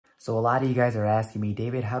So a lot of you guys are asking me,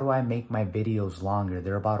 David, how do I make my videos longer?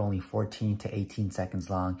 They're about only 14 to 18 seconds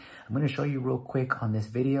long. I'm going to show you real quick on this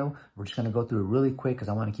video. We're just going to go through it really quick because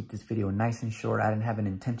I want to keep this video nice and short. I didn't have an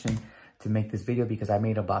intention to make this video because I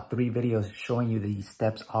made about 3 videos showing you these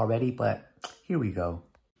steps already, but here we go.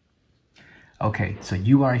 Okay, so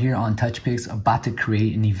you are here on TouchPix about to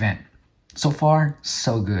create an event. So far,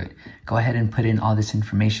 so good. Go ahead and put in all this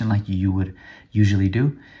information like you would usually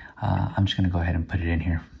do. I'm just going to go ahead and put it in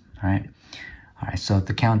here. All right, so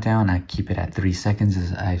the countdown, I keep it at 3 seconds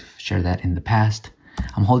as I've shared that in the past.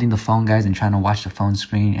 I'm holding the phone, guys, and trying to watch the phone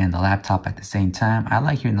screen and the laptop at the same time. I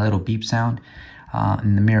like hearing the little beep sound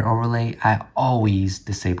in the mirror overlay. I always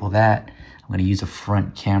disable that. I'm going to use a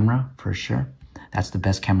front camera for sure. That's the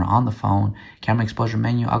best camera on the phone. Camera exposure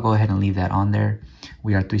menu, I'll go ahead and leave that on there.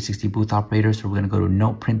 We are 360 booth operators, so we're going to go to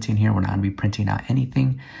no printing here. We're not going to be printing out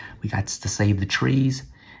anything. We got to save the trees.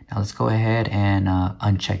 Now let's go ahead and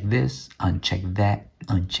uncheck this, uncheck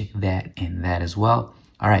that, and that as well.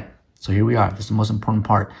 All right, so here we are. This is the most important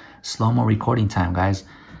part, slow-mo recording time, guys.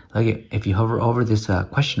 Look at, if you hover over this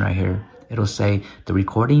question right here, it'll say the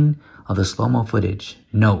recording of the slow-mo footage.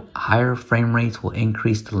 Note, higher frame rates will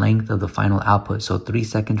increase the length of the final output. So 3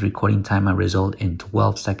 seconds recording time might result in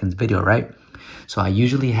 12 seconds video, right? So I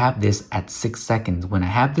usually have this at 6 seconds. When I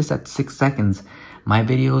have this at 6 seconds, my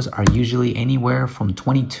videos are usually anywhere from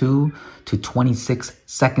 22 to 26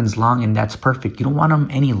 seconds long, and that's perfect. You don't want them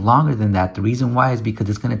any longer than that. The reason why is because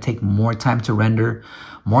it's going to take more time to render,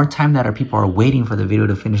 more time that our people are waiting for the video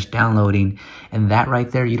to finish downloading, and that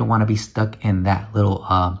right there, you don't want to be stuck in that little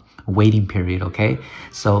waiting period, okay?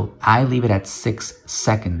 So I leave it at 6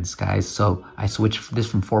 seconds, guys. So I switch this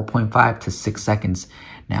from 4.5 to 6 seconds.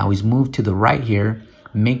 Now always move to the right here.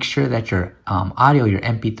 Make sure that your audio, your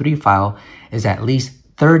MP3 file is at least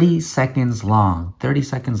 30 seconds long, 30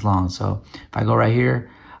 seconds long. So if I go right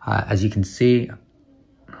here, as you can see,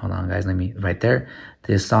 hold on guys, right there,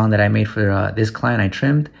 this song that I made for this client, I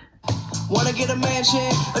trimmed. Wanna get a mansion,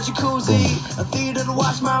 a jacuzzi, a theater to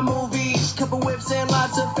watch my movies, couple whips and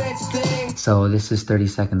lots of fancy things. So this is 30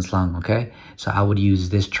 seconds long, okay? So I would use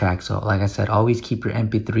this track. So like I said, always keep your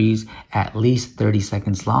MP3s at least 30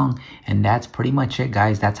 seconds long. And that's pretty much it,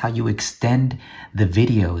 guys. That's how you extend the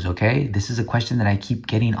videos, okay? This is a question that I keep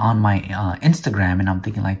getting on my Instagram, and I'm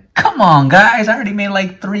thinking like, come on, guys, I already made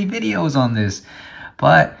like 3 videos on this.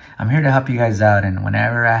 But I'm here to help you guys out, and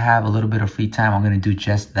whenever I have a little bit of free time, I'm going to do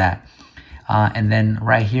just that. And then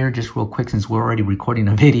right here, just real quick, since we're already recording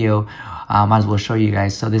a video, might as well show you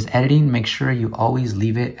guys. So this editing, make sure you always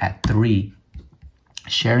leave it at 3.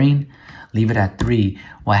 Sharing, leave it at 3.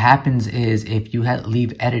 What happens is if you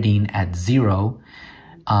leave editing at 0,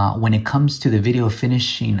 when it comes to the video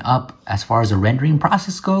finishing up as far as the rendering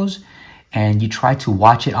process goes, and you try to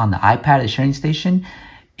watch it on the iPad, the sharing station,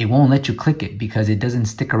 it won't let you click it because it doesn't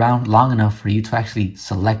stick around long enough for you to actually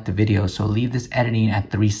select the video. So leave this editing at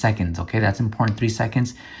 3 seconds, okay? That's important, 3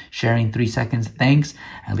 seconds. Sharing, 3 seconds, thanks.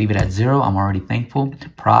 I leave it at 0, I'm already thankful.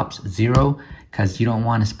 Props, 0, because you don't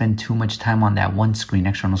want to spend too much time on that one screen,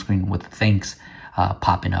 external screen with thanks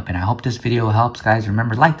popping up. And I hope this video helps, guys.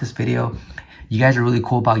 Remember, like this video. You guys are really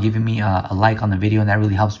cool about giving me a like on the video, and that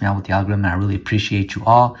really helps me out with the algorithm, and I really appreciate you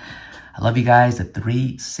all. I love you guys. The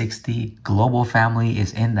 360 global family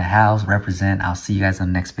is in the house. Represent. I'll see you guys on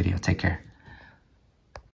the next video. Take care.